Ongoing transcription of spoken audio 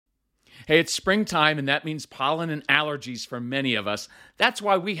Hey, it's springtime, and that means pollen and allergies for many of us. That's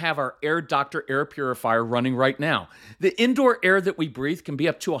why we have our Air Doctor air purifier running right now. The indoor air that we breathe can be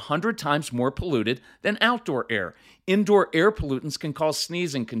up to 100 times more polluted than outdoor air. Indoor air pollutants can cause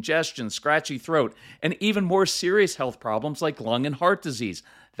sneezing, congestion, scratchy throat, and even more serious health problems like lung and heart disease.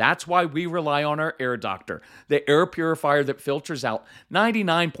 That's why we rely on our Air Doctor, the air purifier that filters out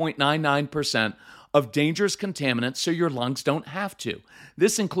 99.99% of dangerous contaminants so your lungs don't have to.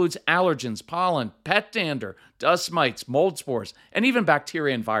 This includes allergens, pollen, pet dander, dust mites, mold spores, and even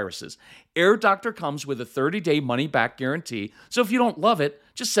bacteria and viruses. Air Doctor comes with a 30-day money-back guarantee, so if you don't love it,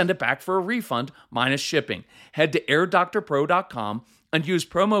 just send it back for a refund minus shipping. Head to airdoctorpro.com and use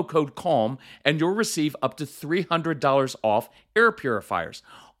promo code CALM, and you'll receive up to $300 off air purifiers.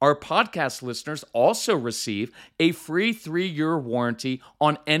 Our podcast listeners also receive a free 3-year warranty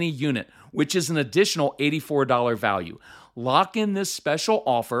on any unit, which is an additional $84 value. Lock in this special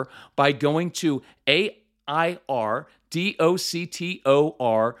offer by going to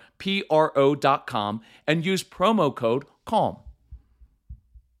airdoctorpro.com and use promo code CALM.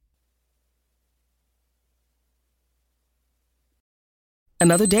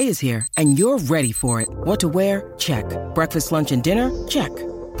 Another day is here, and you're ready for it. What to wear? Check. Breakfast, lunch, and dinner? Check.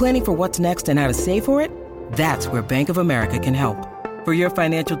 Planning for what's next and how to save for it? That's where Bank of America can help. For your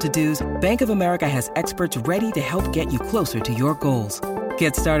financial to-dos, Bank of America has experts ready to help get you closer to your goals.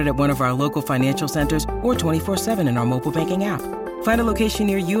 Get started at one of our local financial centers or 24/7 in our mobile banking app. Find a location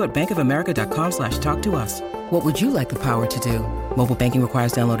near you at bankofamerica.com/talktous. What would you like the power to do? Mobile banking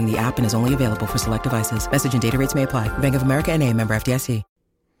requires downloading the app and is only available for select devices. Message and data rates may apply. Bank of America N.A., member FDIC.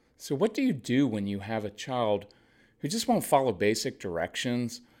 So what do you do when you have a child who just won't follow basic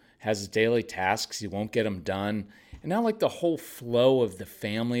directions, has daily tasks, he won't get them done, and now like the whole flow of the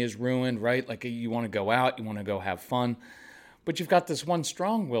family is ruined, right? Like you want to go out, you want to go have fun, but you've got this one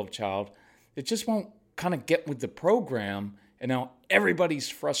strong-willed child that just won't kind of get with the program, and now everybody's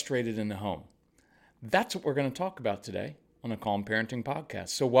frustrated in the home. That's what we're going to talk about today on a Calm Parenting Podcast.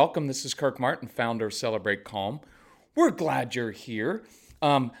 So welcome, this is Kirk Martin, founder of Celebrate Calm. We're glad you're here.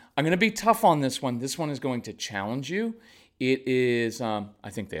 I'm going to be tough on this one. This one is going to challenge you. It is, I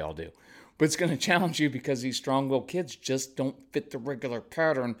think they all do, but it's going to challenge you because these strong-willed kids just don't fit the regular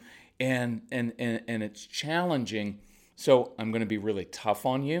pattern, and it's challenging. So I'm going to be really tough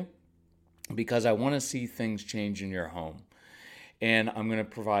on you because I want to see things change in your home. And I'm going to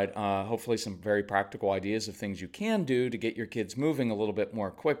provide hopefully some very practical ideas of things you can do to get your kids moving a little bit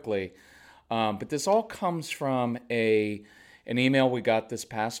more quickly. But this all comes from an email we got this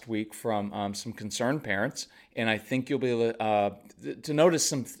past week from some concerned parents, and I think you'll be able to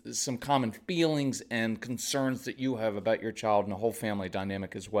notice some common feelings and concerns that you have about your child and the whole family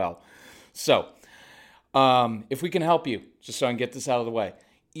dynamic as well. So, if we can help you, just so I can get this out of the way,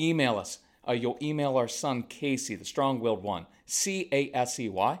 email us. You'll email our son, Casey, the strong-willed one, CASEY,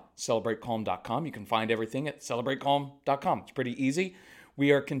 celebratecalm.com. You can find everything at celebratecalm.com. It's pretty easy.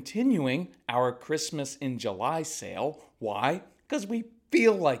 We are continuing our Christmas in July sale. Why? Because we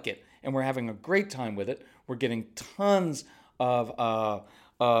feel like it, and we're having a great time with it. We're getting tons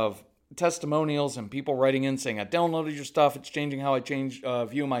of testimonials and people writing in saying, I downloaded your stuff. It's changing how I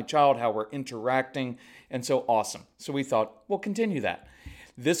view my child, how we're interacting, and so awesome. So we thought, we'll continue that.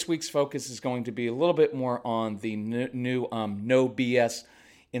 This week's focus is going to be a little bit more on the new No BS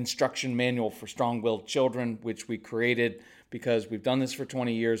instruction manual for strong-willed children, which we created because we've done this for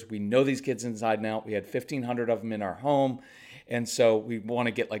 20 years. We know these kids inside and out. We had 1,500 of them in our home. And so we want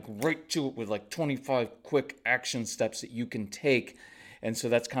to get right to it with 25 quick action steps that you can take. And so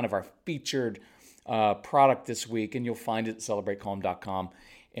that's kind of our featured product this week. And you'll find it at celebratecalm.com.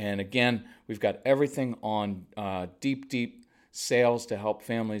 And again, we've got everything on deep sales to help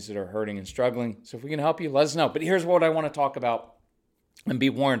families that are hurting and struggling. So if we can help you, let us know. But here's what I want to talk about. And be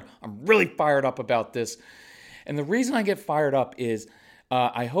warned, I'm really fired up about this. And the reason I get fired up is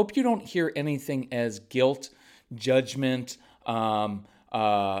I hope you don't hear anything as guilt, judgment, or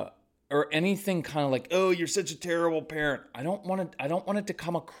anything kind of like, oh, you're such a terrible parent. I don't want it to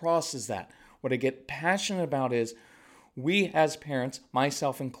come across as that. What I get passionate about is we as parents,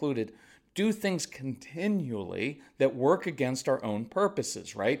 myself included, do things continually that work against our own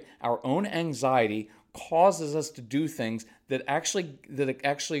purposes, right? Our own anxiety causes us to do things that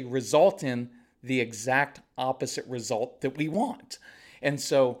actually result in the exact opposite result that we want. And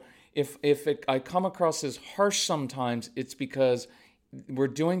so if I come across as harsh sometimes, it's because we're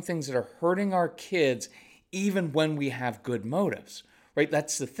doing things that are hurting our kids even when we have good motives, right?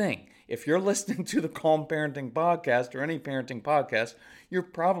 That's the thing. If you're listening to the Calm Parenting Podcast or any parenting podcast, you're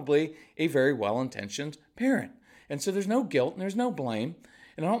probably a very well-intentioned parent. And so there's no guilt and there's no blame.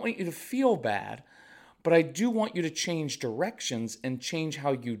 And I don't want you to feel bad, but I do want you to change directions and change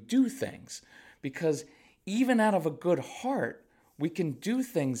how you do things. Because even out of a good heart, we can do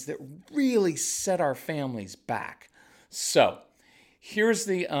things that really set our families back. So here's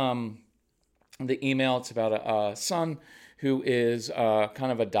the email. It's about a son who is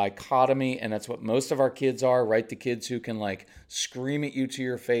kind of a dichotomy, and that's what most of our kids are, right? The kids who can like scream at you to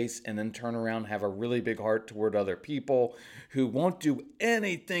your face and then turn around, have a really big heart toward other people, who won't do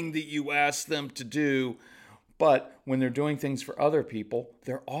anything that you ask them to do, but when they're doing things for other people,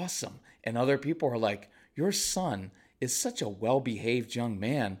 they're awesome. And other people are like, your son is such a well-behaved young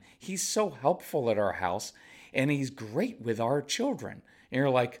man. He's so helpful at our house, and he's great with our children. And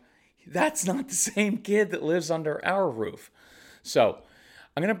you're like, that's not the same kid that lives under our roof. So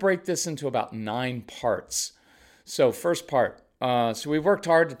I'm going to break this into about 9 parts. So first part, so we've worked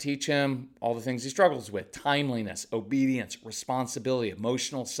hard to teach him all the things he struggles with: timeliness, obedience, responsibility,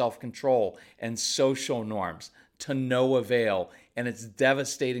 emotional self-control, and social norms, to no avail. And it's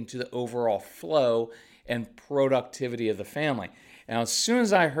devastating to the overall flow and productivity of the family. Now, as soon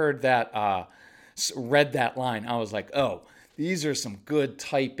as I heard that, read that line, I was like, oh, these are some good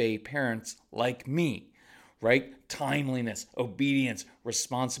type A parents like me, right? Timeliness, obedience,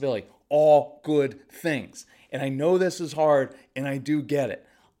 responsibility, all good things. And I know this is hard, and I do get it.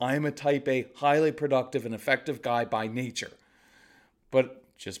 I'm a type A, highly productive and effective guy by nature. But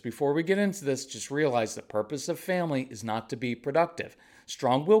just before we get into this, just realize the purpose of family is not to be productive.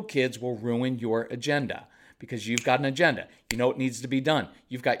 Strong-willed kids will ruin your agenda because you've got an agenda. You know what needs to be done.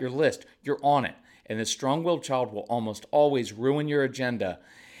 You've got your list. You're on it. And a strong-willed child will almost always ruin your agenda,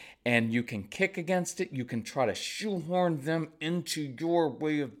 and you can kick against it. You can try to shoehorn them into your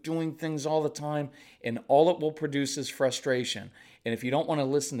way of doing things all the time, and all it will produce is frustration. And if you don't want to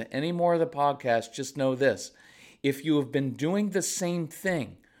listen to any more of the podcast, just know this. If you have been doing the same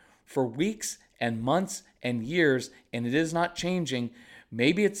thing for weeks and months and years, and it is not changing,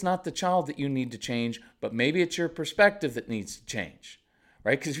 maybe it's not the child that you need to change, but maybe it's your perspective that needs to change.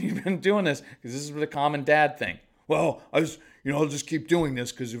 Right? Because you've been doing this, because this is the common dad thing. Well, I'll just keep doing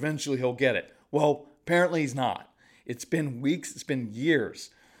this because eventually he'll get it. Well, apparently he's not. It's been weeks, it's been years.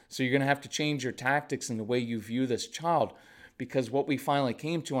 So you're going to have to change your tactics and the way you view this child, because what we finally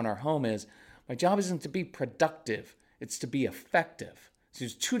came to in our home is, my job isn't to be productive, it's to be effective. So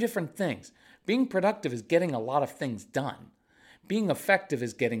there's 2 different things. Being productive is getting a lot of things done. Being effective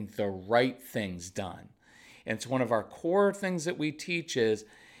is getting the right things done. And it's one of our core things that we teach is,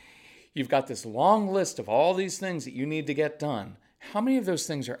 you've got this long list of all these things that you need to get done. How many of those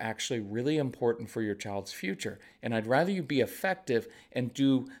things are actually really important for your child's future? And I'd rather you be effective and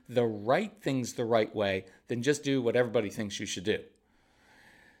do the right things the right way than just do what everybody thinks you should do.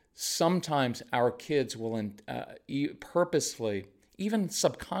 Sometimes our kids will purposefully, even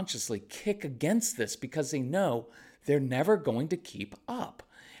subconsciously, kick against this because they know they're never going to keep up.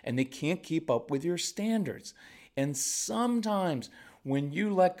 And they can't keep up with your standards. And sometimes when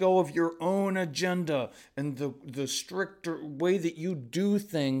you let go of your own agenda and the stricter way that you do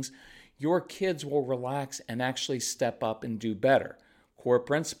things, your kids will relax and actually step up and do better. Core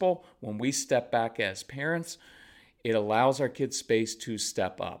principle, when we step back as parents, it allows our kids space to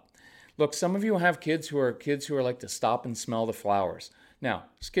step up. Look, some of you have kids who are like to stop and smell the flowers. Now,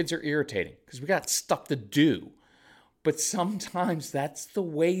 these kids are irritating because we got stuff to do. But sometimes that's the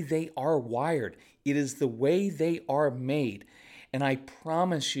way they are wired. It is the way they are made. And I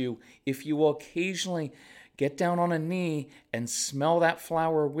promise you, if you will occasionally get down on a knee and smell that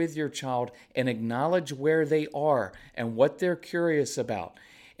flower with your child and acknowledge where they are and what they're curious about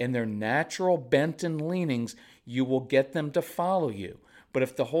and their natural bent and leanings, you will get them to follow you. But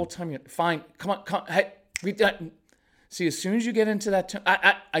if the whole time you're, fine, come on, hey, see, as soon as you get into that,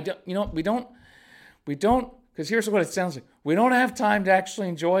 we don't, because here's what it sounds like. We don't have time to actually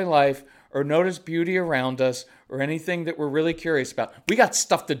enjoy life or notice beauty around us or anything that we're really curious about. We got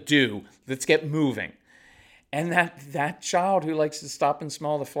stuff to do. Let's get moving. And that child who likes to stop and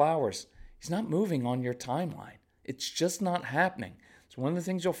smell the flowers, he's not moving on your timeline. It's just not happening. It's one of the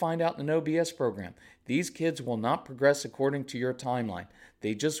things you'll find out in the No BS program. These kids will not progress according to your timeline.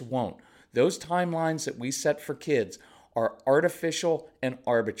 They just won't. Those timelines that we set for kids are artificial and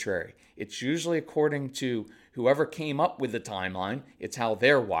arbitrary. It's usually according to whoever came up with the timeline. It's how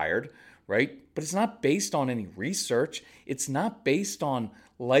they're wired, right? But it's not based on any research. It's not based on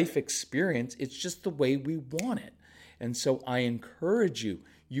life experience. It's just the way we want it. And so I encourage you,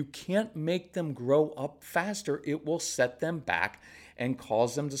 you can't make them grow up faster. It will set them back and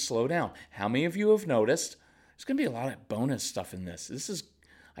cause them to slow down. How many of you have noticed? There's going to be a lot of bonus stuff in this.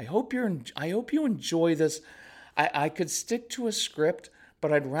 I hope you enjoy this. I could stick to a script,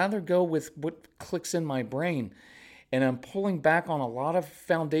 but I'd rather go with what clicks in my brain. And I'm pulling back on a lot of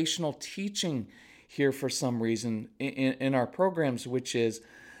foundational teaching here for some reason in our programs, which is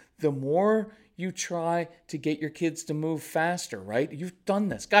the more you try to get your kids to move faster, right? You've done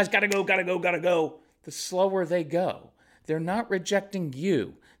this. Guys, gotta go, gotta go, gotta go. The slower they go. They're not rejecting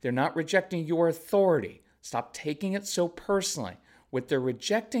you. They're not rejecting your authority. Stop taking it so personally. What they're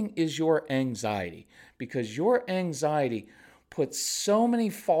rejecting is your anxiety, because your anxiety puts so many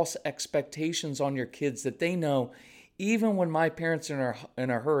false expectations on your kids that they know even when my parents are in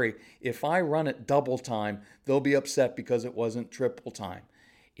a hurry, if I run at double time, they'll be upset because it wasn't triple time.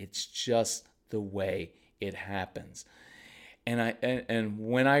 It's just the way it happens. And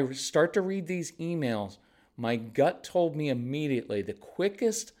when I start to read these emails, my gut told me immediately the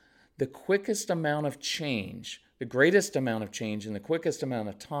quickest amount of change, the greatest amount of change in the quickest amount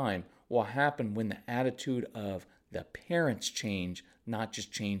of time will happen when the attitude of the parents change, not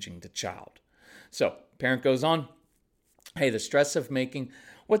just changing the child. So, parent goes on, hey, the stress of making,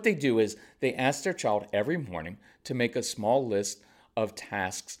 what they do is they ask their child every morning to make a small list of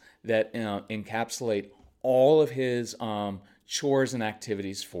tasks that encapsulate all of his chores and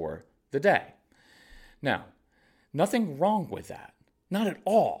activities for the day. Now, nothing wrong with that. Not at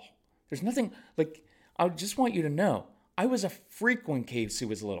all. There's nothing, like, I just want you to know, I was a freak when Casey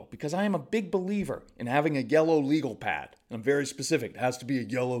was little because I am a big believer in having a yellow legal pad. And I'm very specific. It has to be a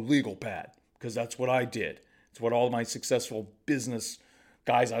yellow legal pad because that's what I did. It's what all my successful business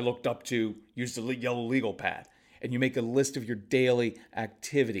guys I looked up to used the yellow legal pad. And you make a list of your daily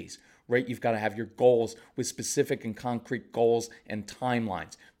activities, right? You've got to have your goals with specific and concrete goals and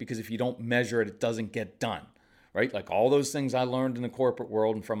timelines, because if you don't measure it, it doesn't get done, right? Like all those things I learned in the corporate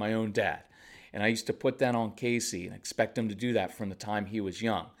world and from my own dad. And I used to put that on Casey and expect him to do that from the time he was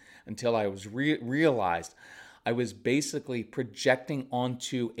young until I was realized I was basically projecting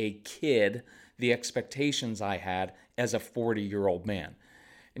onto a kid the expectations I had as a 40-year-old man.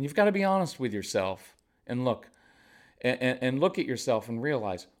 And you've got to be honest with yourself and look at yourself and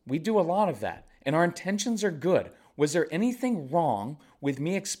realize we do a lot of that. And our intentions are good. Was there anything wrong with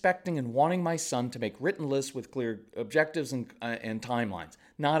me expecting and wanting my son to make written lists with clear objectives and timelines?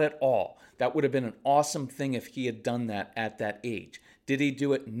 Not at all. That would have been an awesome thing if he had done that at that age. Did he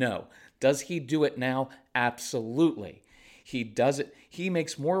do it? No. Does he do it now? Absolutely. He does it. He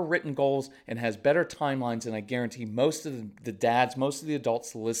makes more written goals and has better timelines than I guarantee most of the dads, most of the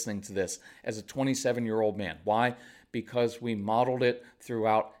adults listening to this as a 27-year-old man. Why? Because we modeled it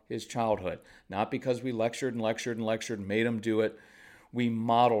throughout his childhood. Not because we lectured and made him do it. We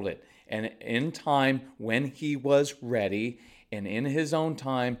modeled it. And in time, when he was ready and in his own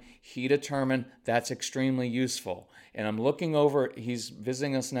time, he determined that's extremely useful. And I'm looking over, he's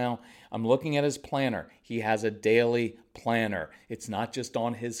visiting us now. I'm looking at his planner. He has a daily planner. It's not just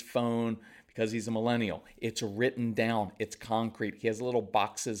on his phone because he's a millennial. It's written down. It's concrete. He has little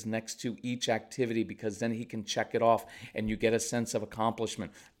boxes next to each activity because then he can check it off and you get a sense of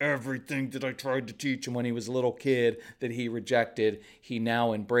accomplishment. Everything that I tried to teach him when he was a little kid that he rejected, he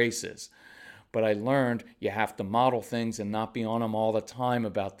now embraces. But I learned you have to model things and not be on them all the time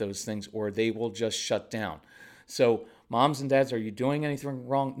about those things or they will just shut down. So moms and dads, are you doing anything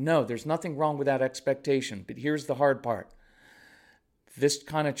wrong? No, there's nothing wrong with that expectation. But here's the hard part. This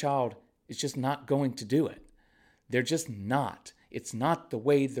kind of child is just not going to do it. They're just not. It's not the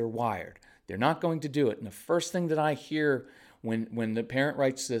way they're wired. They're not going to do it. And the first thing that I hear when the parent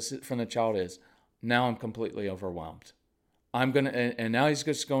writes this from the child is, now I'm completely overwhelmed. And now he's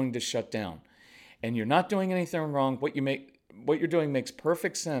just going to shut down. And you're not doing anything wrong. What you're doing makes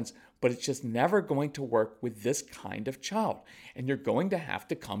perfect sense, but it's just never going to work with this kind of child. And you're going to have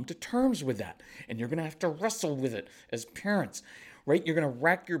to come to terms with that. And you're going to have to wrestle with it as parents, right? You're going to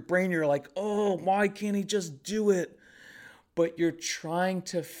rack your brain. You're like, oh, why can't he just do it? But you're trying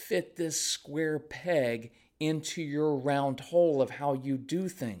to fit this square peg into your round hole of how you do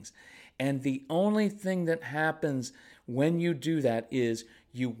things. And the only thing that happens when you do that is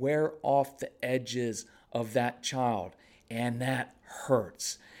you wear off the edges of that child. And that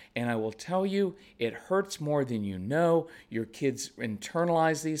hurts. And I will tell you, it hurts more than you know. Your kids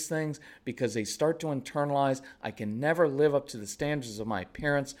internalize these things because they start to internalize, I can never live up to the standards of my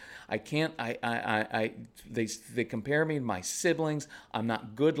parents. I can't, they compare me to my siblings. I'm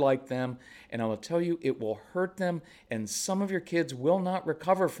not good like them. And I will tell you, it will hurt them. And some of your kids will not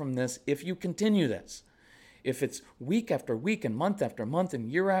recover from this if you continue this. If it's week after week and month after month and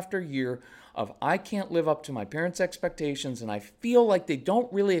year after year of I can't live up to my parents' expectations and I feel like they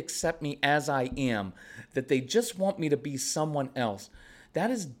don't really accept me as I am, that they just want me to be someone else, that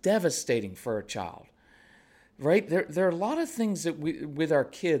is devastating for a child. right? There are a lot of things that with our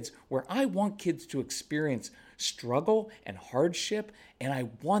kids where I want kids to experience struggle and hardship, and I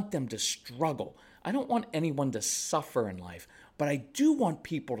want them to struggle. I don't want anyone to suffer in life, but I do want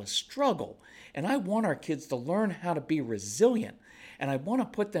people to struggle. And I want our kids to learn how to be resilient. And I want to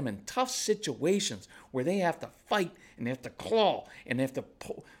put them in tough situations where they have to fight and they have to claw and they have to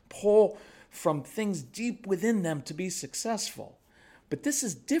pull from things deep within them to be successful. But this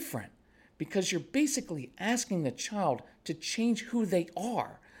is different because you're basically asking the child to change who they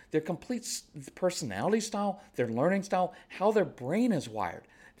are, their complete personality style, their learning style, how their brain is wired.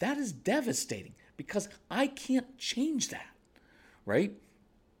 That is devastating because I can't change that, right?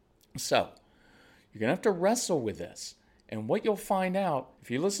 So you're going to have to wrestle with this. And what you'll find out, if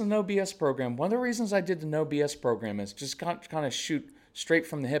you listen to No BS program, one of the reasons I did the No BS program is just kind of shoot straight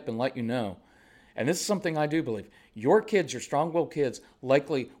from the hip and let you know. And this is something I do believe. Your kids, your strong-willed kids,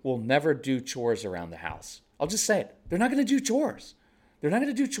 likely will never do chores around the house. I'll just say it. They're not going to do chores. They're not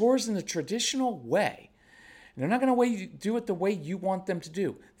going to do chores in the traditional way. And they're not going to do it the way you want them to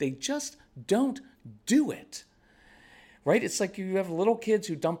do. They just don't do it. Right? It's like you have little kids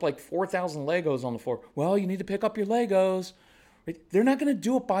who dump like 4,000 Legos on the floor. Well, you need to pick up your Legos. Right? They're not going to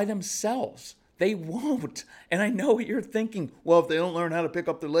do it by themselves. They won't. And I know what you're thinking. Well, if they don't learn how to pick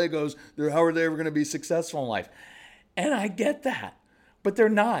up their Legos, how are they ever going to be successful in life? And I get that. But they're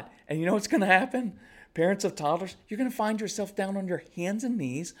not. And you know what's going to happen? Parents of toddlers, you're going to find yourself down on your hands and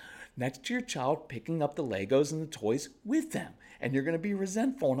knees next to your child picking up the Legos and the toys with them. And you're going to be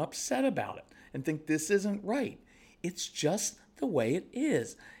resentful and upset about it and think this isn't right. It's just the way it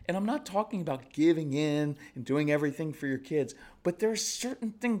is. And I'm not talking about giving in and doing everything for your kids, but there are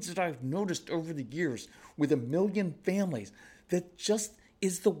certain things that I've noticed over the years with a million families that just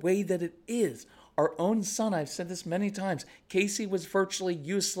is the way that it is. Our own son, I've said this many times, Casey was virtually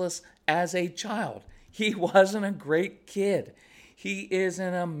useless as a child. He wasn't a great kid. He is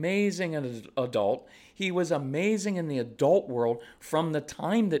an amazing adult. He was amazing in the adult world from the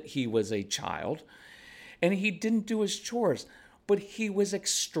time that he was a child. And he didn't do his chores, but he was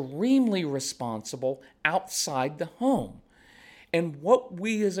extremely responsible outside the home. And what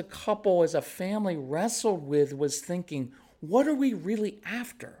we as a couple, as a family wrestled with was thinking, what are we really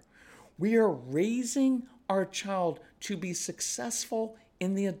after? We are raising our child to be successful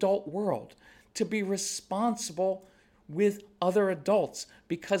in the adult world, to be responsible with other adults,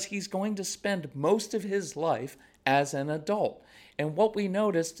 because he's going to spend most of his life as an adult. And what we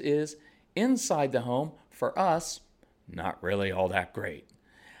noticed is inside the home, for us, not really all that great.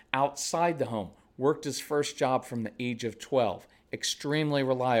 Outside the home, worked his first job from the age of 12. Extremely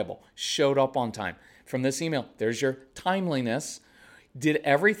reliable. Showed up on time. From this email, there's your timeliness. Did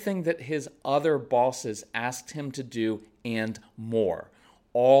everything that his other bosses asked him to do and more.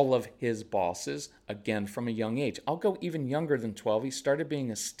 All of his bosses, again, from a young age. I'll go even younger than 12. He started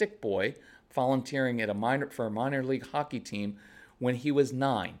being a stick boy, volunteering at for a minor league hockey team when he was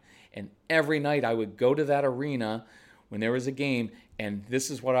 9. And every night I would go to that arena when there was a game, and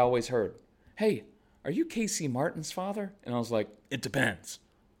this is what I always heard. Hey, are you Casey Martin's father? And I was like, it depends.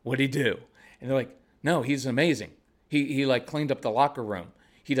 What'd he do? And they're like, no, he's amazing. He like cleaned up the locker room.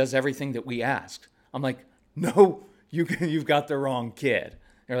 He does everything that we asked. I'm like, no, you've got the wrong kid.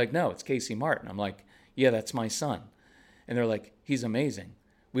 They're like, no, it's Casey Martin. I'm like, yeah, that's my son. And they're like, he's amazing.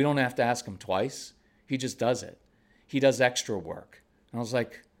 We don't have to ask him twice. He just does it. He does extra work. And I was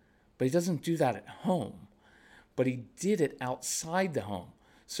like, but he doesn't do that at home. But he did it outside the home.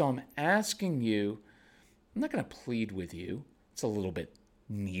 So I'm asking you, I'm not going to plead with you. It's a little bit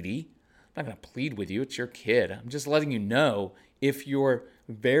needy. I'm not going to plead with you. It's your kid. I'm just letting you know if you're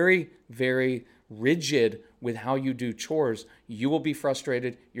very, very rigid with how you do chores, you will be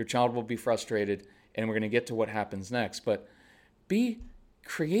frustrated, your child will be frustrated, and we're going to get to what happens next. But be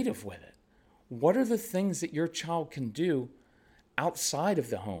creative with it. What are the things that your child can do outside of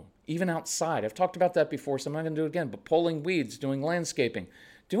the home? Even outside. I've talked about that before, so I'm not going to do it again. But pulling weeds, doing landscaping,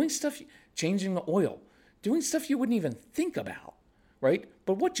 doing stuff, changing the oil, doing stuff you wouldn't even think about, right?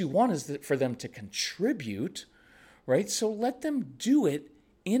 But what you want is for them to contribute, right? So let them do it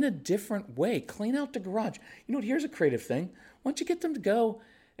in a different way. Clean out the garage. You know what? Here's a creative thing. Why don't you get them to go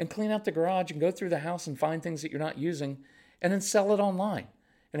and clean out the garage and go through the house and find things that you're not using and then sell it online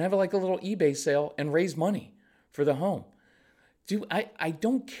and have it like a little eBay sale and raise money for the home. I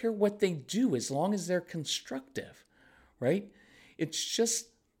don't care what they do as long as they're constructive, right? It's just,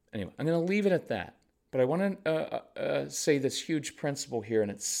 anyway, I'm going to leave it at that. But I want to say this huge principle here,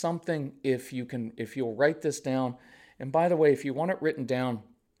 and it's something if you'll write this down. And by the way, if you want it written down,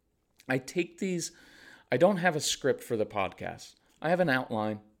 I take these, I don't have a script for the podcast. I have an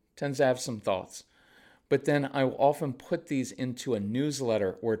outline, tends to have some thoughts. But then I will often put these into a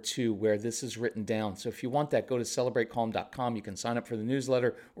newsletter or two where this is written down. So if you want that, go to celebratecalm.com. You can sign up for the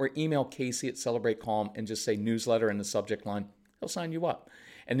newsletter or email Casey at Celebrate Calm and just say newsletter in the subject line. He'll sign you up.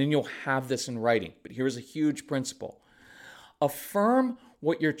 And then you'll have this in writing. But here's a huge principle. Affirm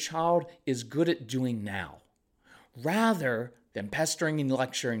what your child is good at doing now, rather than pestering and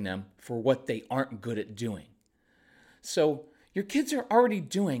lecturing them for what they aren't good at doing. So your kids are already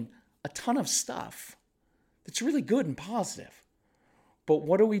doing a ton of stuff that's really good and positive. But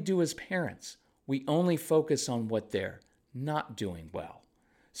what do we do as parents? We only focus on what they're not doing well.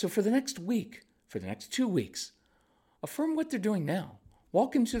 So for the next week, for the next 2 weeks, affirm what they're doing now.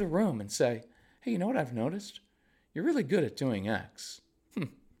 Walk into the room and say, hey, you know what I've noticed? You're really good at doing X.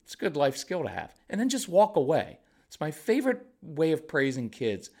 It's a good life skill to have. And then just walk away. It's my favorite way of praising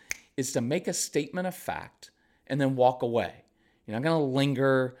kids is to make a statement of fact and then walk away. You're not going to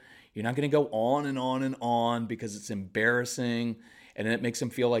linger. You're not going to go on and on and on because it's embarrassing. And then it makes them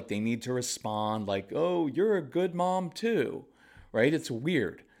feel like they need to respond like, oh, you're a good mom too, right? It's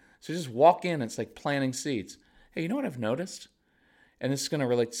weird. So just walk in. It's like planting seeds. Hey, you know what I've noticed? And this is going to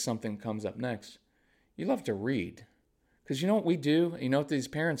relate to something that comes up next. You love to read. Because you know what we do? You know what these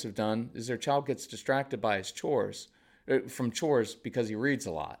parents have done is their child gets distracted by his chores, from chores because he reads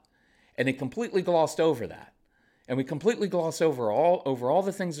a lot. And they completely glossed over that. And we completely gloss over all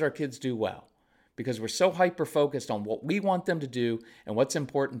the things that our kids do well because we're so hyper-focused on what we want them to do and what's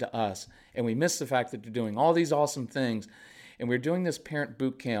important to us. And we miss the fact that they're doing all these awesome things. And we're doing this parent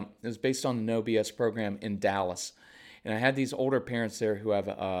boot camp. It was based on the No BS program in Dallas. And I had these older parents there who have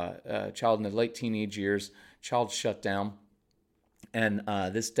a child in the late teenage years. Child shut down. And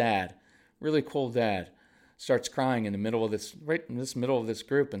this dad, really cool dad, starts crying in the middle of this, right in this middle of this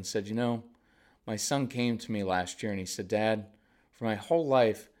group and said, you know, my son came to me last year and he said, Dad, for my whole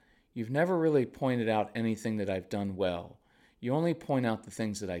life, you've never really pointed out anything that I've done well. You only point out the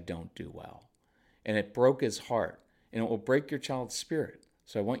things that I don't do well. And it broke his heart. And it will break your child's spirit.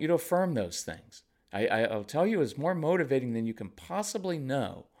 So I want you to affirm those things. I'll tell you, it's more motivating than you can possibly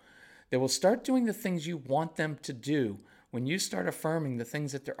know. They will start doing the things you want them to do when you start affirming the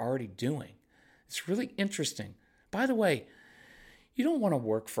things that they're already doing. It's really interesting. By the way, you don't want to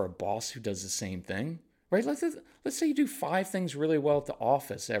work for a boss who does the same thing, right? Let's say you do 5 things really well at the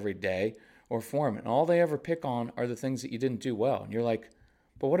office every day or foreman, and all they ever pick on are the things that you didn't do well. And you're like,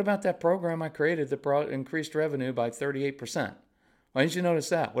 but what about that program I created that brought increased revenue by 38%? Why didn't you notice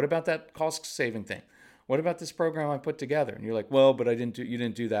that? What about that cost-saving thing? What about this program I put together? And you're like, well, but you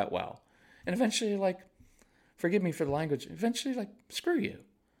didn't do that well. And eventually you're like, forgive me for the language, eventually like, screw you.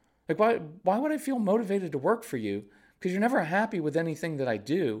 Like, why would I feel motivated to work for you? Because you're never happy with anything that I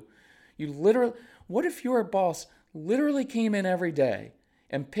do. What if your boss literally came in every day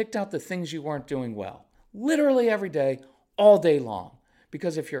and picked out the things you weren't doing well? Literally every day, all day long.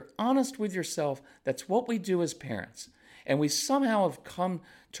 Because if you're honest with yourself, that's what we do as parents. And we somehow have come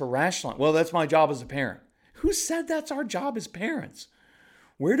to rationalize, well, that's my job as a parent. Who said that's our job as parents?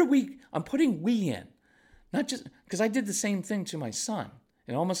 I'm putting we in. Not just, because I did the same thing to my son.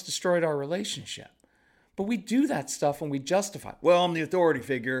 It almost destroyed our relationship. But we do that stuff when we justify, well, I'm the authority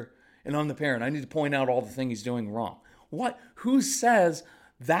figure and I'm the parent. I need to point out all the things he's doing wrong. What? Who says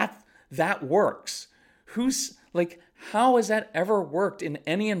that works? How has that ever worked in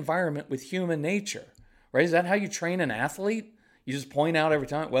any environment with human nature? Right? Is that how you train an athlete? You just point out every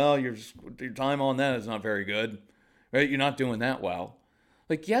time, well, your time on that is not very good. Right? You're not doing that well.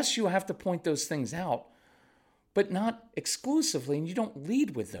 Yes, you have to point those things out, but not exclusively, and you don't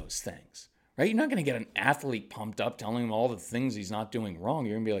lead with those things. Right? You're not going to get an athlete pumped up telling him all the things he's not doing wrong.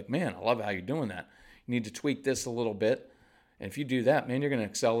 You're going to be like, man, I love how you're doing that. You need to tweak this a little bit. And if you do that, man, you're going to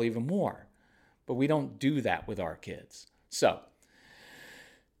excel even more. But we don't do that with our kids. So,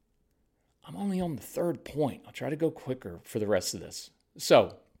 I'm only on the 3rd point. I'll try to go quicker for the rest of this.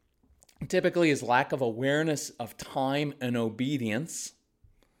 So, typically is lack of awareness of time and obedience.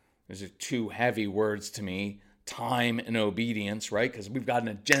 Those are 2 heavy words to me. Time and obedience, right? Because we've got an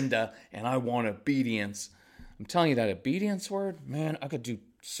agenda and I want obedience. I'm telling you, that obedience word, man, I could do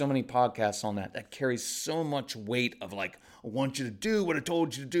so many podcasts on that. That carries so much weight of I want you to do what I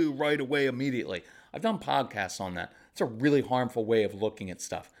told you to do right away, immediately. I've done podcasts on that. It's a really harmful way of looking at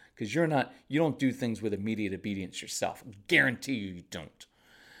stuff because you don't do things with immediate obedience yourself. I guarantee you don't.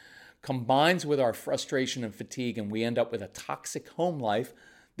 Combines with our frustration and fatigue, and we end up with a toxic home life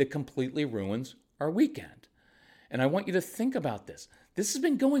that completely ruins our weekend. And I want you to think about this. This has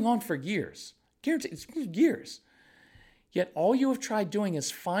been going on for years. Guarantee it's been years. Yet all you have tried doing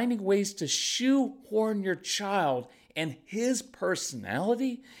is finding ways to shoehorn your child and his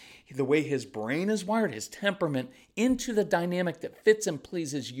personality, the way his brain is wired, his temperament, into the dynamic that fits and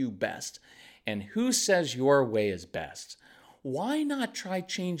pleases you best. And who says your way is best? Why not try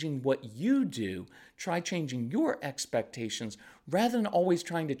changing what you do? Try changing your expectations rather than always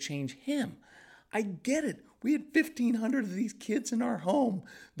trying to change him. I get it. We had 1,500 of these kids in our home.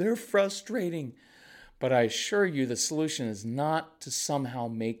 They're frustrating. But I assure you the solution is not to somehow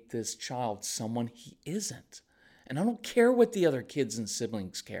make this child someone he isn't. And I don't care what the other kids and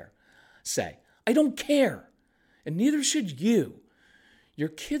siblings say. I don't care. And neither should you. Your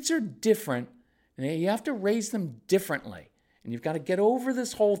kids are different, and you have to raise them differently. And you've got to get over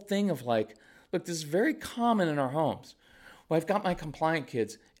this whole thing of like, look, this is very common in our homes. Well, I've got my compliant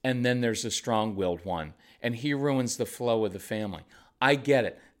kids, and then there's a strong-willed one, and he ruins the flow of the family. I get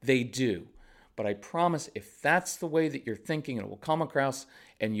it. They do. But I promise if that's the way that you're thinking, it will come across,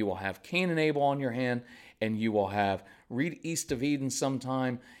 and you will have Cain and Abel on your hand, and you will have read East of Eden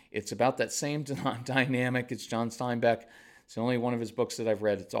sometime. It's about that same dynamic. It's John Steinbeck. It's the only one of his books that I've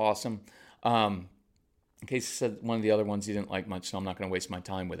read. It's awesome. In case he said one of the other ones he didn't like much, so I'm not going to waste my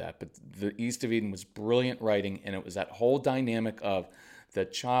time with that. But the East of Eden was brilliant writing, and it was that whole dynamic of the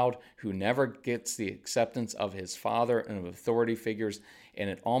child who never gets the acceptance of his father and of authority figures, and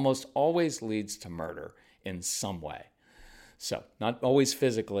it almost always leads to murder in some way. So, not always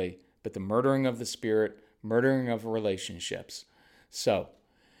physically, but the murdering of the spirit, murdering of relationships. So,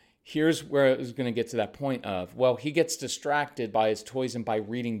 here's where I was going to get to that point of, well, he gets distracted by his toys and by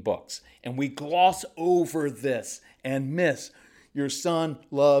reading books. And we gloss over this and miss, your son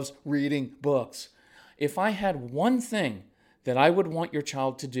loves reading books. If I had one thing that I would want your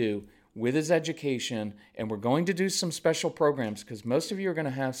child to do with his education, and we're going to do some special programs because most of you are going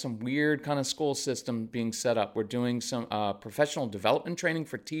to have some weird kind of school system being set up. We're doing some professional development training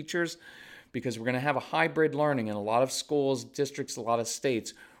for teachers because we're going to have a hybrid learning in a lot of schools, districts, a lot of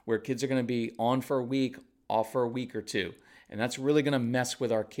states where kids are going to be on for a week, off for a week or two. And that's really going to mess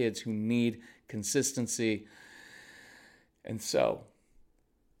with our kids who need consistency. And so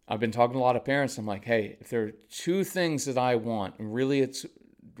I've been talking to a lot of parents. I'm like, hey, if there are two things that I want, and really it's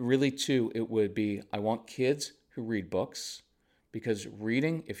really two, it would be I want kids who read books, because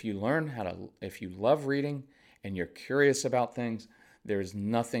reading, if you love reading and you're curious about things, there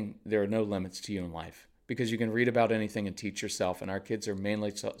are no limits to you in life, because you can read about anything and teach yourself, and our kids are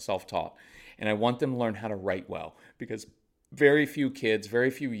mainly self-taught. And I want them to learn how to write well, because very few kids, very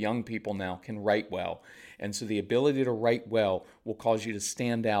few young people now can write well. And so the ability to write well will cause you to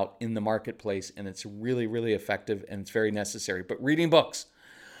stand out in the marketplace, and it's really, really effective, and it's very necessary. But reading books,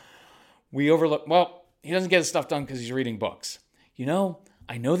 we overlook, well, he doesn't get his stuff done because he's reading books.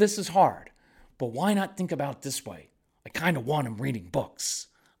 I know this is hard, but why not think about it this way? I kind of want him reading books.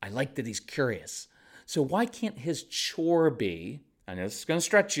 I like that he's curious. So why can't his chore be, I know this is going to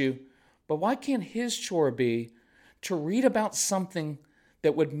stretch you, but why can't his chore be to read about something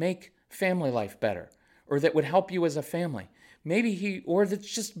that would make family life better, or that would help you as a family? Or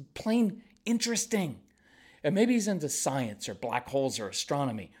that's just plain interesting. And maybe he's into science or black holes or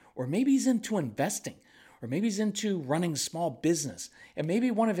astronomy, or maybe he's into investing, or maybe he's into running a small business. And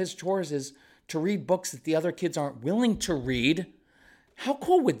maybe one of his chores is to read books that the other kids aren't willing to read. How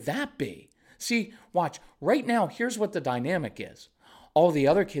cool would that be? See, watch, right now, here's what the dynamic is. All the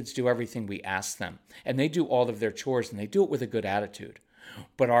other kids do everything we ask them, and they do all of their chores, and they do it with a good attitude.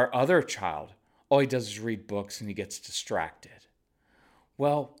 But our other child, all he does is read books, and he gets distracted.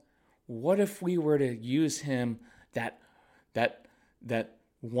 Well, what if we were to use him, that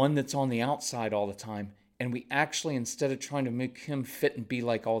one that's on the outside all the time, and we actually, instead of trying to make him fit and be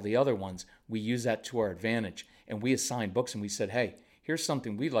like all the other ones, we use that to our advantage, and we assign books, and we said, hey, here's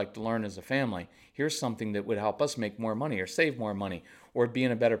something we'd like to learn as a family. Here's something that would help us make more money or save more money or be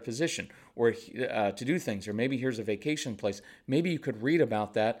in a better position or to do things. Or maybe here's a vacation place. Maybe you could read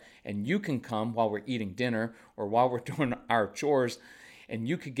about that, and you can come while we're eating dinner or while we're doing our chores, and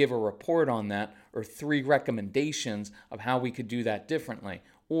you could give a report on that or 3 recommendations of how we could do that differently.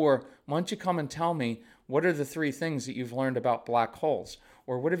 Or why don't you come and tell me, what are the 3 things that you've learned about black holes?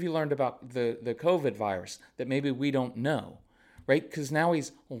 Or what have you learned about the COVID virus that maybe we don't know? Right? Because now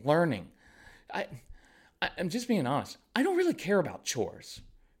he's learning. I'm just being honest. I don't really care about chores.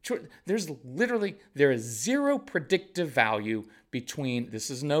 There is zero predictive value between, this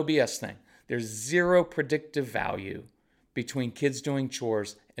is an OBS thing, there's zero predictive value between kids doing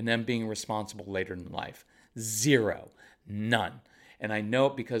chores and them being responsible later in life. Zero. None. And I know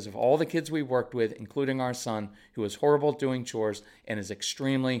it because of all the kids we worked with, including our son, who is horrible at doing chores and is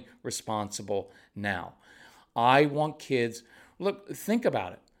extremely responsible now. I want kids, look, think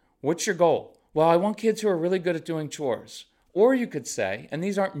about it. What's your goal? Well, I want kids who are really good at doing chores. Or you could say, and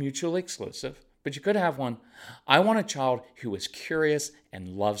these aren't mutually exclusive, but you could have one, I want a child who is curious and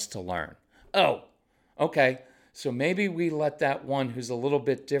loves to learn. Oh, okay. So maybe we let that one who's a little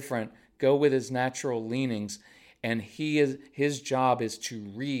bit different go with his natural leanings, and his job is to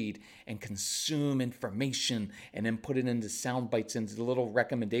read and consume information and then put it into sound bites, into the little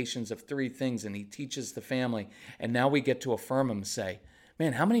recommendations of 3 things, and he teaches the family. And now we get to affirm him and say,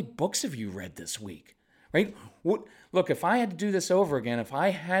 man, how many books have you read this week? Right? Look, if I had to do this over again, if I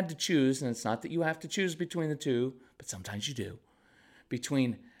had to choose, and it's not that you have to choose between the two, but sometimes you do,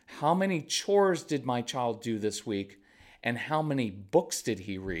 between how many chores did my child do this week and how many books did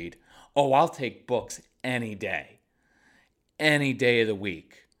he read? Oh, I'll take books any day of the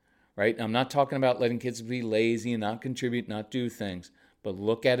week, right? I'm not talking about letting kids be lazy and not contribute, not do things, but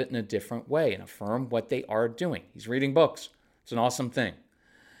look at it in a different way and affirm what they are doing. He's reading books. It's an awesome thing.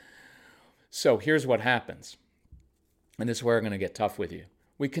 So here's what happens, and this is where I'm going to get tough with you.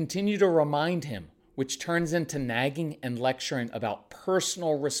 We continue to remind him, which turns into nagging and lecturing about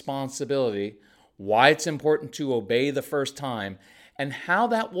personal responsibility, why it's important to obey the first time, and how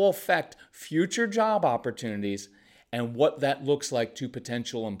that will affect future job opportunities and what that looks like to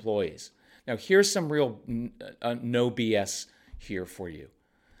potential employees. Now, here's some real no BS here for you.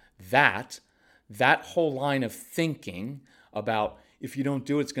 That whole line of thinking about if you don't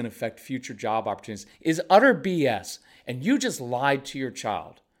do it, it's going to affect future job opportunities is utter BS. And you just lied to your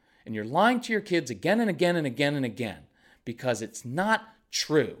child. And you're lying to your kids again and again and again and again because it's not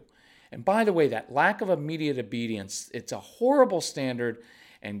true. And by the way, that lack of immediate obedience, it's a horrible standard,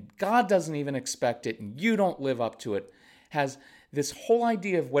 and God doesn't even expect it, and you don't live up to it, has this whole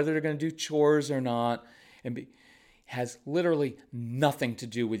idea of whether they're going to do chores or not, and has literally nothing to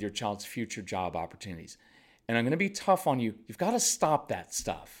do with your child's future job opportunities. And I'm going to be tough on you. You've got to stop that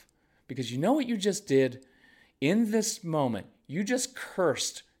stuff, because you know what you just did? In this moment, you just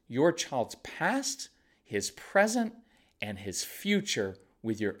cursed your child's past, his present, and his future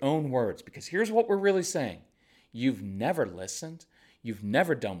with your own words. Because here's what we're really saying. You've never listened. You've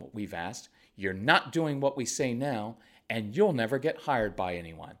never done what we've asked. You're not doing what we say now, and you'll never get hired by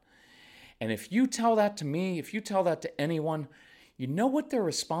anyone. And if you tell that to me, if you tell that to anyone, you know what their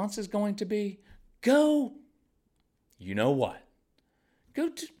response is going to be? Go, you know what? Go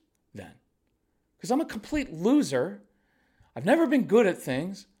to then. Because I'm a complete loser. I've never been good at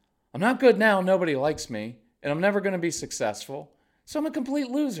things. I'm not good now. Nobody likes me. And I'm never going to be successful. So I'm a complete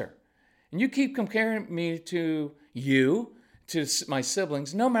loser. And you keep comparing me to you, to my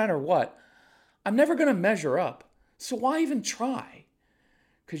siblings, no matter what. I'm never going to measure up. So why even try?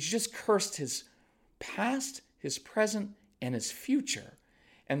 Because you just cursed his past, his present, and his future.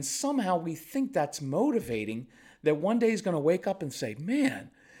 And somehow we think that's motivating, that one day he's going to wake up and say,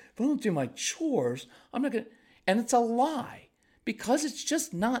 man, if I don't do my chores, I'm not going to. And it's a lie, because it's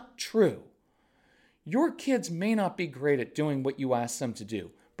just not true. Your kids may not be great at doing what you ask them to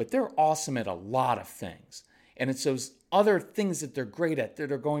do, but they're awesome at a lot of things. And it's those other things that they're great at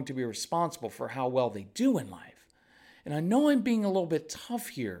that are going to be responsible for how well they do in life. And I know I'm being a little bit tough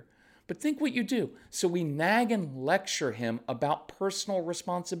here, but think what you do. So we nag and lecture him about personal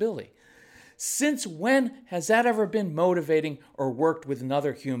responsibility. Since when has that ever been motivating or worked with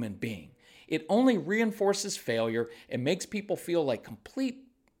another human being? It only reinforces failure and makes people feel like complete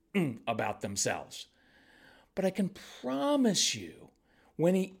about themselves. But I can promise you,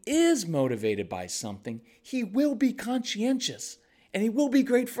 when he is motivated by something, he will be conscientious and he will be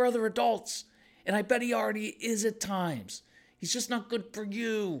great for other adults. And I bet he already is at times. He's just not good for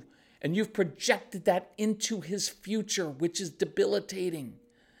you. And you've projected that into his future, which is debilitating.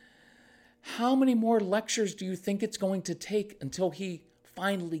 How many more lectures do you think it's going to take until he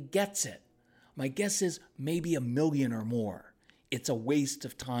finally gets it? My guess is maybe 1 million or more. It's a waste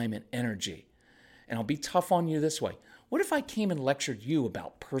of time and energy. And I'll be tough on you this way. What if I came and lectured you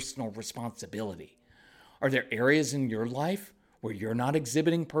about personal responsibility? Are there areas in your life where you're not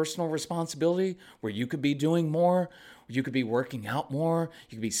exhibiting personal responsibility, where you could be doing more, you could be working out more,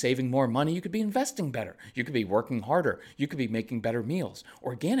 you could be saving more money, you could be investing better, you could be working harder, you could be making better meals,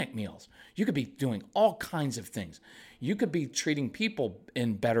 organic meals, you could be doing all kinds of things. You could be treating people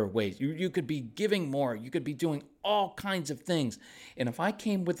in better ways. You could be giving more. You could be doing all kinds of things. And if I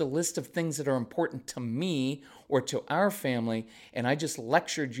came with a list of things that are important to me or to our family, and I just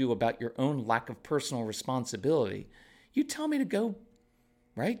lectured you about your own lack of personal responsibility, you tell me to go,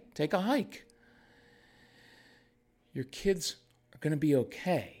 right? Take a hike. Your kids are going to be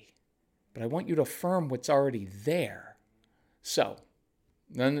okay, but I want you to affirm what's already there. So,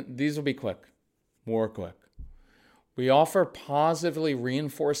 then these will be quick, more quick. We offer positively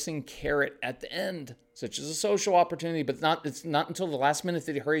reinforcing carrot at the end, such as a social opportunity, but it's not until the last minute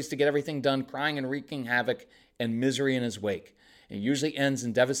that he hurries to get everything done, crying and wreaking havoc and misery in his wake. It usually ends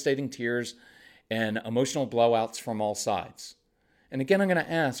in devastating tears and emotional blowouts from all sides. And again, I'm going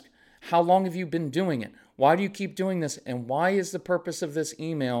to ask, how long have you been doing it? Why do you keep doing this? And why is the purpose of this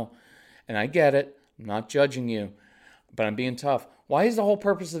email? And I get it, I'm not judging you, but I'm being tough. Why is the whole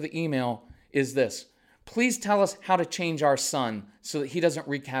purpose of the email is this? Please tell us how to change our son so that he doesn't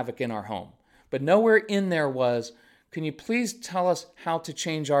wreak havoc in our home. But nowhere in there was, can you please tell us how to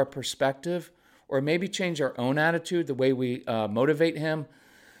change our perspective or maybe change our own attitude, the way we motivate him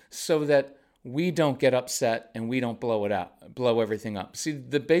so that we don't get upset and we don't blow everything up. See,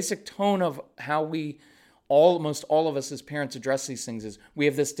 the basic tone of how almost all of us as parents address these things is we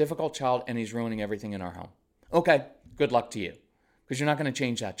have this difficult child and he's ruining everything in our home. Okay, good luck to you. Because you're not going to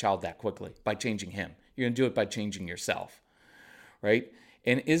change that child that quickly by changing him. You're going to do it by changing yourself, right?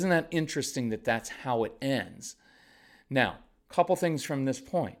 And isn't that interesting that that's how it ends? Now, a couple things from this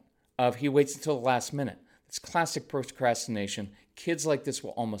point of he waits until the last minute. It's classic procrastination. Kids like this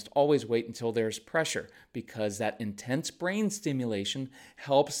will almost always wait until there's pressure because that intense brain stimulation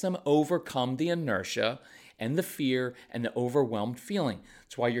helps them overcome the inertia and the fear and the overwhelmed feeling.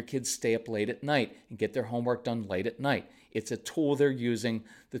 That's why your kids stay up late at night and get their homework done late at night. It's a tool they're using,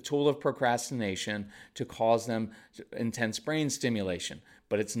 the tool of procrastination, to cause them intense brain stimulation.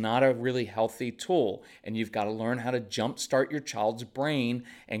 But it's not a really healthy tool. And you've got to learn how to jumpstart your child's brain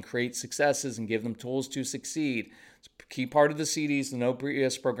and create successes and give them tools to succeed. It's a key part of the CDs, the No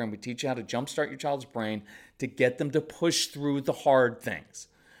BS program. We teach you how to jumpstart your child's brain to get them to push through the hard things.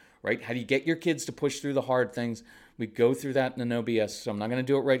 Right? How do you get your kids to push through the hard things? We go through that in the No BS, so I'm not going to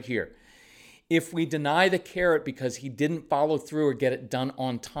do it right here. If we deny the carrot because he didn't follow through or get it done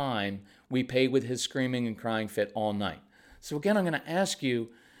on time, we pay with his screaming and crying fit all night. So again, I'm going to ask you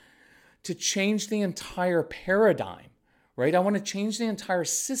to change the entire paradigm, right? I want to change the entire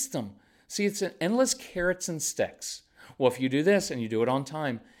system. See, it's an endless carrots and sticks. Well, if you do this and you do it on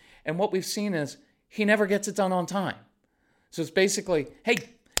time, and what we've seen is he never gets it done on time. So it's basically, hey,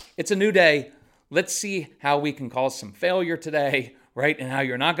 it's a new day. Let's see how we can cause some failure today, right? And how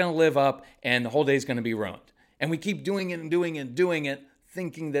you're not going to live up and the whole day is going to be ruined. And we keep doing it and doing it and doing it,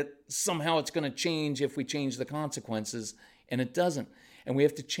 thinking that somehow it's going to change if we change the consequences, and it doesn't. And we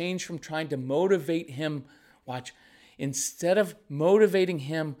have to change from trying to motivate him. Watch, instead of motivating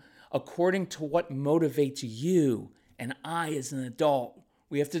him according to what motivates you and I as an adult,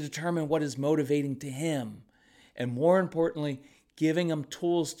 we have to determine what is motivating to him. And more importantly, giving him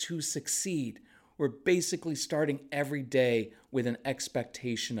tools to succeed. We're basically starting every day with an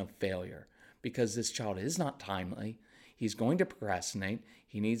expectation of failure because this child is not timely. He's going to procrastinate.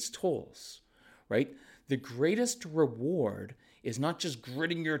 He needs tools, right? The greatest reward is not just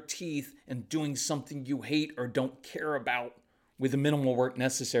gritting your teeth and doing something you hate or don't care about with the minimal work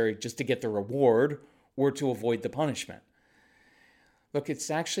necessary just to get the reward or to avoid the punishment. Look, it's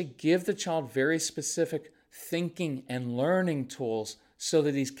actually give the child very specific thinking and learning tools so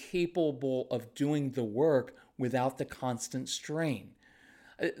that he's capable of doing the work without the constant strain.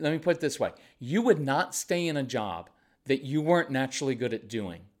 Let me put it this way. You would not stay in a job that you weren't naturally good at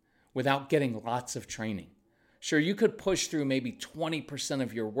doing without getting lots of training. Sure, you could push through maybe 20%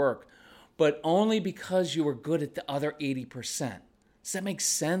 of your work, but only because you were good at the other 80%. Does that make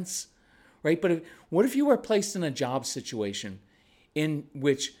sense? Right? But what if you were placed in a job situation in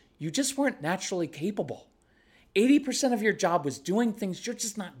which you just weren't naturally capable? 80% of your job was doing things you're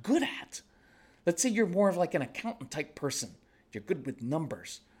just not good at. Let's say you're more of like an accountant type person. You're good with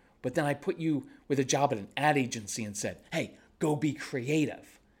numbers. But then I put you with a job at an ad agency and said, hey, go be creative.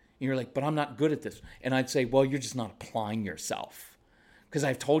 And you're like, but I'm not good at this. And I'd say, well, you're just not applying yourself because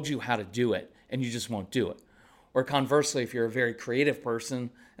I've told you how to do it and you just won't do it. Or conversely, if you're a very creative person, and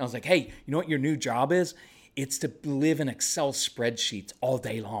I was like, hey, you know what your new job is? It's to live in Excel spreadsheets all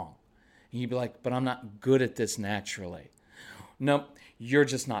day long. And you'd be like, but I'm not good at this naturally. No, you're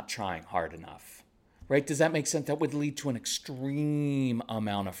just not trying hard enough, right? Does that make sense? That would lead to an extreme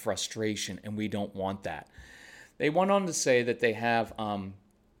amount of frustration, and we don't want that. They went on to say that they have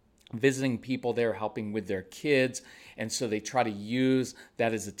visiting people there helping with their kids, and so they try to use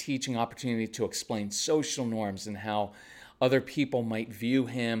that as a teaching opportunity to explain social norms and how other people might view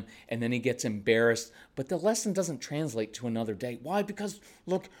him, and then he gets embarrassed. But the lesson doesn't translate to another day. Why? Because,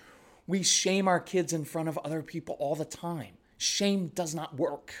 look, we shame our kids in front of other people all the time. Shame does not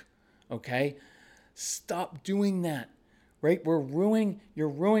work, okay? Stop doing that, right? You're ruining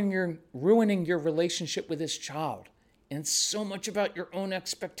your relationship with this child. And it's so much about your own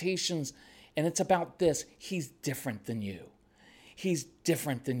expectations And it's about this. He's different than you. He's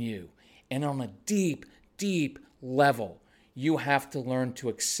different than you. And on a deep, deep level, you have to learn to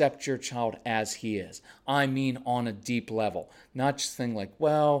accept your child as he is. I mean, on a deep level. Not just think like,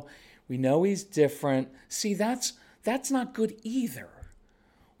 well, we know he's different. See, that's not good either.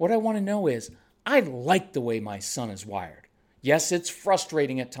 What I want to know is, I like the way my son is wired. Yes, it's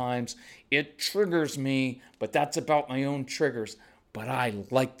frustrating at times. It triggers me, but that's about my own triggers. But I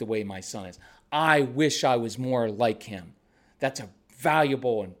like the way my son is. I wish I was more like him. That's a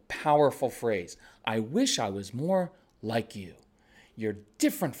valuable and powerful phrase. I wish I was more like you. You're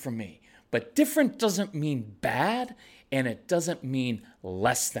different from me. But different doesn't mean bad, and it doesn't mean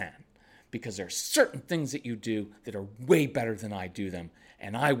less than. Because there are certain things that you do that are way better than I do them.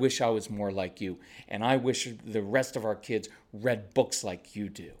 And I wish I was more like you. And I wish the rest of our kids read books like you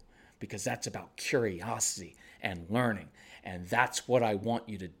do. Because that's about curiosity and learning. And that's what I want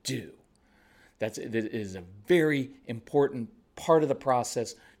you to do. It is a very important part of the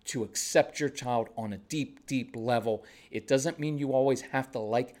process to accept your child on a deep, deep level. It doesn't mean you always have to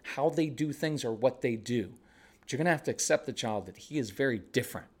like how they do things or what they do. But you're going to have to accept the child that he is very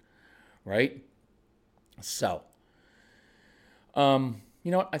different, right? So,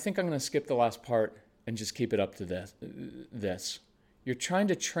 you know what? I think I'm going to skip the last part and just keep it up to this. You're trying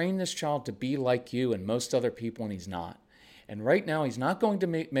to train this child to be like you and most other people, and he's not. And right now, he's not going to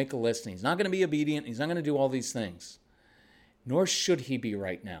make a list, and he's not going to be obedient, he's not going to do all these things. Nor should he be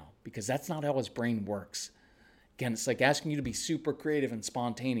right now, because that's not how his brain works. Again, it's like asking you to be super creative and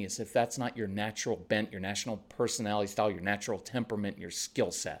spontaneous if that's not your natural bent, your natural personality style, your natural temperament, your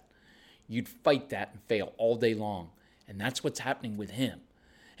skill set. You'd fight that and fail all day long. And that's what's happening with him.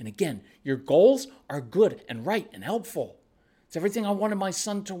 And again, your goals are good and right and helpful. It's everything I wanted my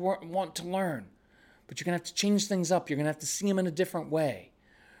son to want to learn. But you're going to have to change things up. You're going to have to see him in a different way.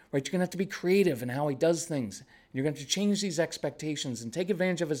 Right? You're going to have to be creative in how he does things. You're going to have to change these expectations and take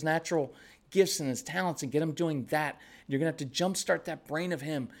advantage of his natural gifts and his talents and get him doing that. You're going to have to jumpstart that brain of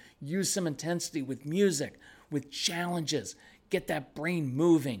him. Use some intensity with music, with challenges. Get that brain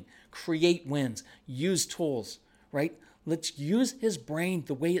moving. Create wins. Use tools, right? Let's use his brain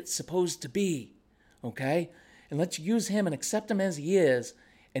the way it's supposed to be, okay? And let's use him and accept him as he is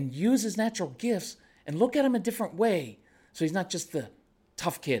and use his natural gifts and look at him a different way so he's not just the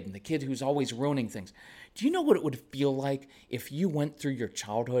tough kid and the kid who's always ruining things. Do you know what it would feel like if you went through your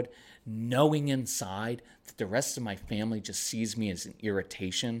childhood knowing inside that the rest of my family just sees me as an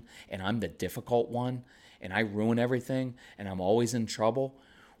irritation and I'm the difficult one and I ruin everything and I'm always in trouble?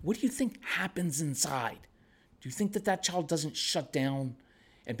 What do you think happens inside? Do you think that child doesn't shut down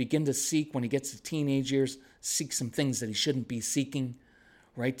and begin to seek, when he gets to teenage years, seek some things that he shouldn't be seeking,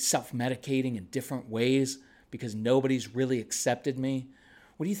 right? Self-medicating in different ways because nobody's really accepted me?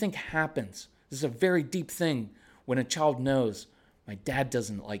 What do you think happens? This is a very deep thing when a child knows, my dad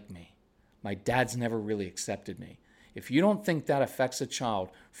doesn't like me. My dad's never really accepted me. If you don't think that affects a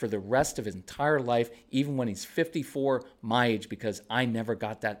child for the rest of his entire life, even when he's 54, my age, because I never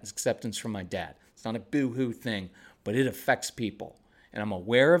got that acceptance from my dad. It's not a boo-hoo thing, but it affects people. And I'm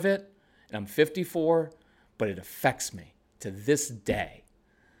aware of it, and I'm 54, but it affects me to this day.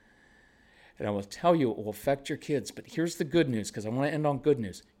 And I will tell you, it will affect your kids. But here's the good news, because I want to end on good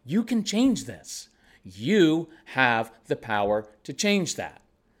news. You can change this. You have the power to change that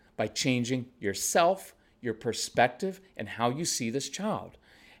by changing yourself, your perspective, and how you see this child.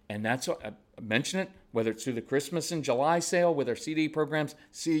 And that's what I mention it, whether it's through the Christmas and July sale with our CD programs,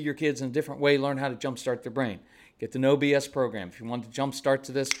 see your kids in a different way, learn how to jumpstart their brain. Get the No BS program. If you want to jumpstart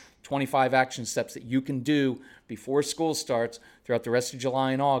to this, 25 action steps that you can do before school starts throughout the rest of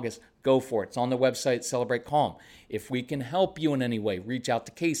July and August, go for it. It's on the website, Celebrate Calm. If we can help you in any way, reach out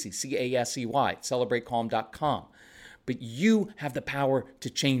to Casey, Casey, celebratecalm.com. But you have the power to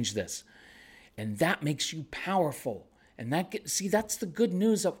change this. And that makes you powerful. And that's the good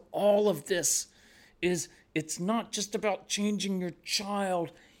news of all of this, is it's not just about changing your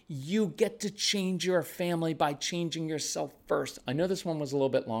child. You get to change your family by changing yourself first. I know this one was a little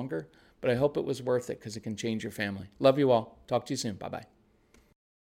bit longer, but I hope it was worth it because it can change your family. Love you all. Talk to you soon. Bye-bye.